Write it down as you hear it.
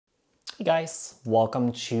Hey guys,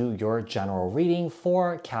 welcome to your general reading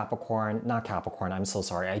for Capricorn, not Capricorn, I'm so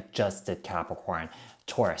sorry, I just did Capricorn,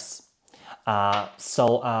 Taurus.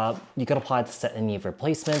 You could apply this to any of your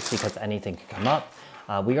placements because anything could come up.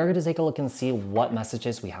 We are going to take a look and see what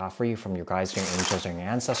messages we have for you from your guides, your angels, and your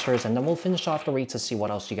ancestors, and then we'll finish off the read to see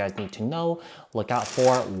what else you guys need to know, look out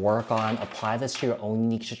for, work on, apply this to your own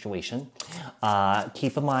unique situation.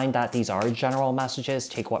 Keep in mind that these are general messages.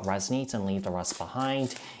 Take what resonates and leave the rest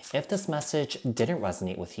behind. If this message didn't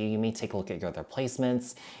resonate with you, you may take a look at your other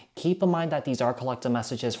placements. Keep in mind that these are collective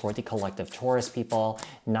messages for the collective Taurus people,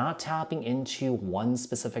 not tapping into one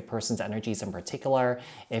specific person's energies in particular.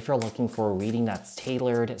 If you're looking for a reading that's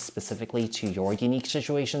tailored specifically to your unique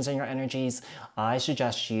situations and your energies, I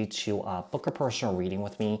suggest you to book a personal reading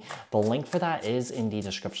with me. The link for that is in the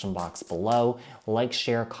description box below. Like,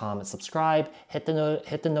 share, comment, subscribe, hit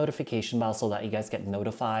the notification bell so that you guys get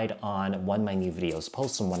notified on when my new videos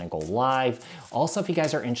post and when I go live. Also, if you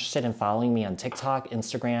guys are interested in following me on TikTok,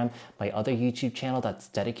 Instagram, my other YouTube channel that's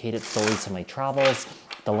dedicated solely to my travels,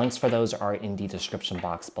 the links for those are in the description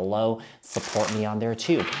box below. Support me on there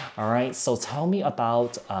too. All right, so tell me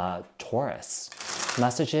about Taurus.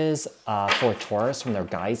 Messages for Taurus from their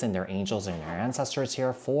guides and their angels and their ancestors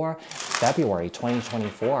here for February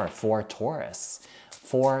 2024 for Taurus.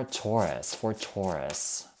 For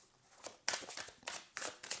Taurus.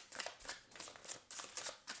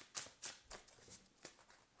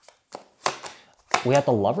 We have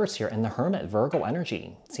the Lovers here and the Hermit, Virgo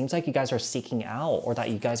energy. Seems like you guys are seeking out, or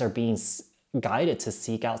that you guys are being guided to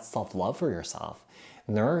seek out self-love for yourself.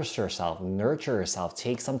 Nourish yourself, nurture yourself,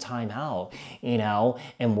 take some time out,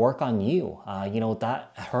 and work on you.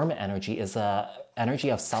 That Hermit energy is a energy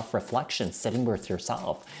of self-reflection, sitting with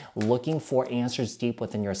yourself, looking for answers deep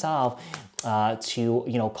within yourself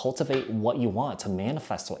to, cultivate what you want, to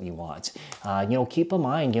manifest what you want. Keep in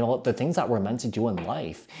mind, the things that we're meant to do in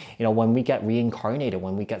life, when we get reincarnated,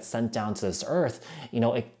 when we get sent down to this earth,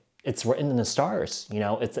 it's written in the stars,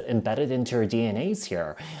 it's embedded into your DNAs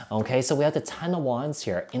here. Okay, so we have the 10 of Wands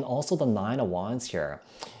here and also the 9 of Wands here.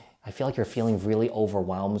 I feel like you're feeling really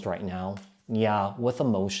overwhelmed right now. Yeah, with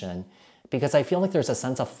emotion. Because I feel like there's a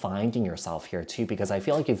sense of finding yourself here too, because I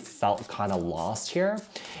feel like you felt kind of lost here.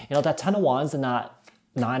 That 10 of Wands and that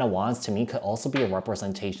 9 of Wands to me could also be a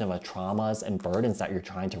representation of traumas and burdens that you're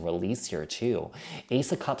trying to release here too.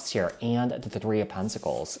 Ace of Cups here and the 3 of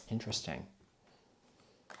Pentacles. Interesting.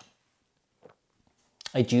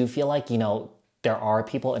 I do feel like, there are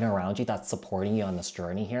people in and around you that's supporting you on this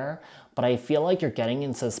journey here, but I feel like you're getting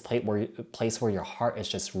into this place where your heart is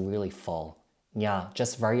just really full. Yeah,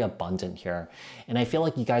 just very abundant here. And I feel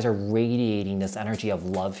like you guys are radiating this energy of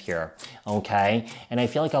love here, okay? And I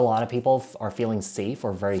feel like a lot of people are feeling safe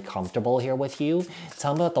or very comfortable here with you.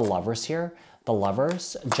 Tell me about the Lovers here. The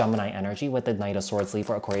Lovers, Gemini energy with the Knight of Swords,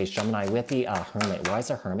 Libra, Aquarius, Gemini with the Hermit. Why is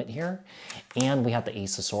the Hermit here? And we have the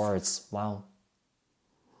Ace of Swords. Wow.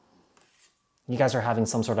 You guys are having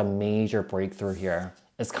some sort of major breakthrough here.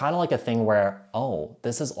 It's kind of like a thing where, oh,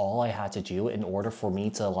 this is all I had to do in order for me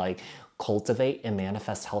to cultivate and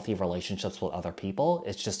manifest healthy relationships with other people.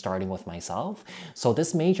 It's just starting with myself. So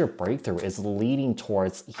this major breakthrough is leading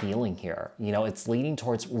towards healing here. It's leading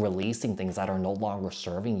towards releasing things that are no longer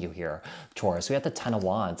serving you here, Taurus. We have the 10 of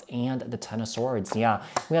Wands and the 10 of Swords. Yeah,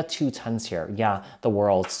 we have 2 10s here. Yeah, the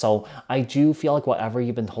World. So I do feel like whatever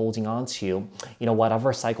you've been holding on to,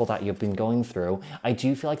 whatever cycle that you've been going through, I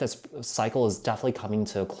do feel like this cycle is definitely coming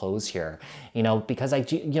to a close here. Because I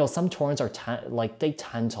do, some Taurans are they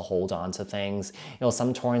tend to hold on to things.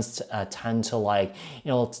 Some Taurans tend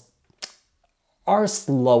to are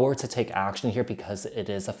slower to take action here because it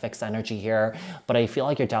is a fixed energy here. But I feel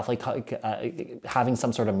like you're definitely having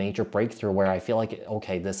some sort of major breakthrough where I feel like,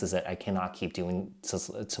 okay, this is it. I cannot keep doing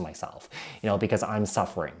to myself, because I'm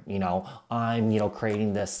suffering, I'm,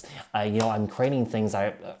 creating this, I'm creating things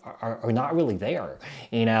that are not really there,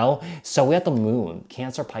 So we have the Moon,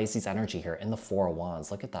 Cancer, Pisces energy here in the 4 of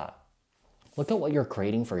Wands. Look at that. Look at what you're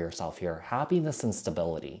creating for yourself here. Happiness and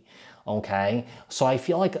stability, okay? So I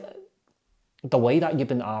feel like the way that you've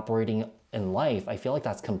been operating in life, I feel like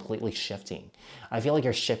that's completely shifting. I feel like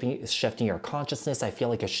you're shifting your consciousness. I feel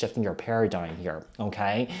like you're shifting your paradigm here,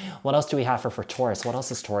 okay? What else do we have for Taurus? What else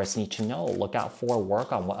does Taurus need to know? Look out for,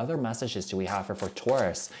 work on. What other messages do we have for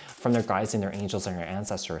Taurus from their guides and their angels and their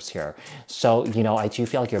ancestors here? So, I do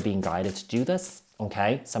feel like you're being guided to do this.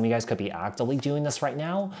 Okay, some of you guys could be actively doing this right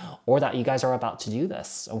now, or that you guys are about to do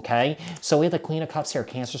this, okay? So we have the Queen of Cups here,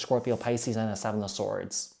 Cancer, Scorpio, Pisces, and the 7 of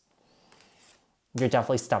Swords. You're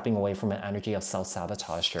definitely stepping away from an energy of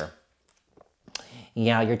self-sabotage here.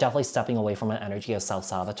 Yeah, you're definitely stepping away from an energy of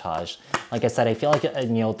self-sabotage. Like I said, I feel like, you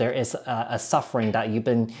know, there is a suffering that you've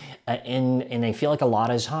been in, and I feel like a lot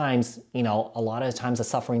of times, you know, a lot of times the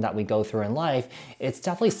suffering that we go through in life, it's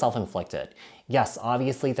definitely self-inflicted. Yes,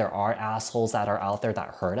 obviously there are assholes that are out there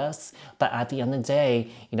that hurt us, but at the end of the day,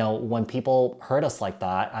 you know, when people hurt us like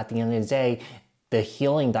that, at the end of the day, the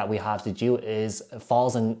healing that we have to do is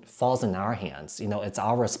falls in our hands. You know, it's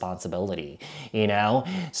our responsibility, you know?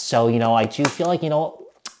 So, you know, I do feel like, you know,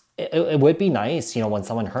 it would be nice, you know, when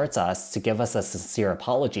someone hurts us to give us a sincere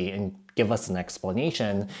apology and give us an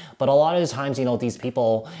explanation. But a lot of the times, you know, these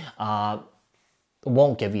people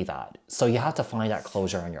won't give you that. So you have to find that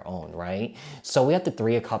closure on your own, right? So we have the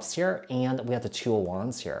Three of Cups here and we have the Two of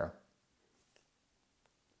Wands here.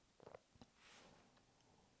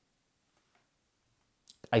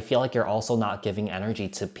 I feel like you're also not giving energy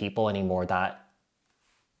to people anymore that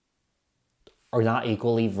are not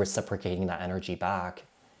equally reciprocating that energy back.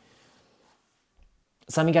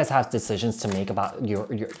 Some of you guys have decisions to make about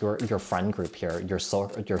your friend group here, your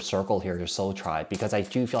circle here, your soul tribe, because I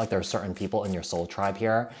do feel like there are certain people in your soul tribe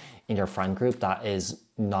here, in your friend group, that is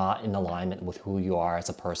not in alignment with who you are as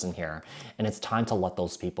a person here. And it's time to let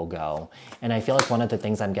those people go. And I feel like one of the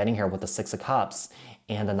things I'm getting here with the Six of Cups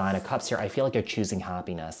and the Nine of Cups here, I feel like you're choosing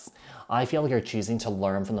happiness. I feel like you're choosing to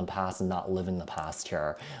learn from the past and not live in the past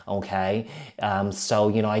here, okay? So,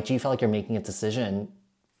 you know, I do feel like you're making a decision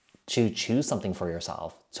to choose something for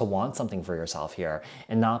yourself, to want something for yourself here,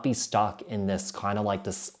 and not be stuck in this kind of like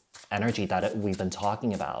this energy that we've been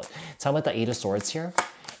talking about. Tell me about the Eight of Swords here.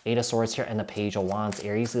 Eight of Swords here and the Page of Wands,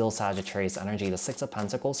 Aries, Leo, Sagittarius energy, the Six of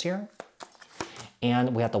Pentacles here.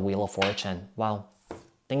 And we have the Wheel of Fortune. Wow,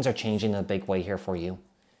 things are changing in a big way here for you.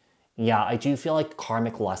 Yeah, I do feel like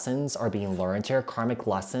karmic lessons are being learned here. Karmic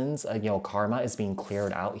lessons, you know, karma is being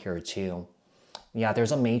cleared out here too. Yeah,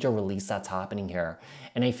 there's a major release that's happening here.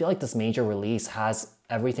 And I feel like this major release has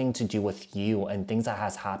everything to do with you and things that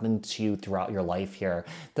has happened to you throughout your life here.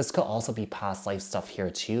 This could also be past life stuff here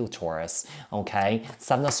too, Taurus, okay?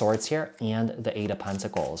 Seven of Swords here and the Eight of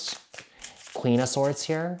Pentacles. Queen of Swords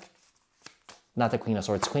here. Not the Queen of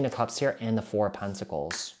Swords, Queen of Cups here and the Four of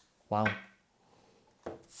Pentacles. Wow.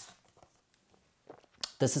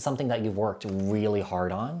 This is something that you've worked really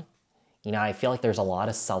hard on. You know, I feel like there's a lot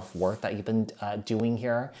of self-work that you've been doing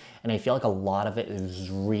here. And I feel like a lot of it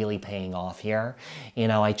is really paying off here. You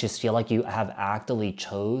know, I just feel like you have actively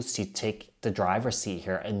chose to take the driver's seat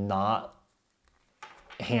here and not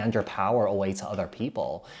hand your power away to other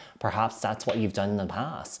people. Perhaps that's what you've done in the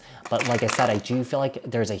past. But like I said, I do feel like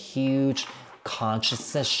there's a huge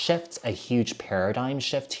consciousness shift, a huge paradigm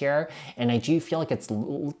shift here. And I do feel like it's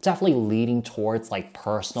definitely leading towards like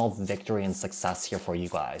personal victory and success here for you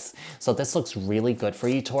guys. So this looks really good for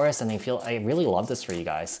you, Taurus. And I really love this for you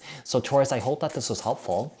guys. So Taurus, I hope that this was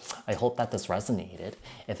helpful. I hope that this resonated.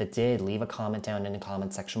 If it did, leave a comment down in the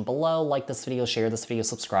comment section below. Like this video, share this video,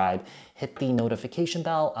 subscribe, hit the notification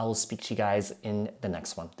bell. I will speak to you guys in the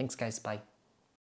next one. Thanks guys, bye.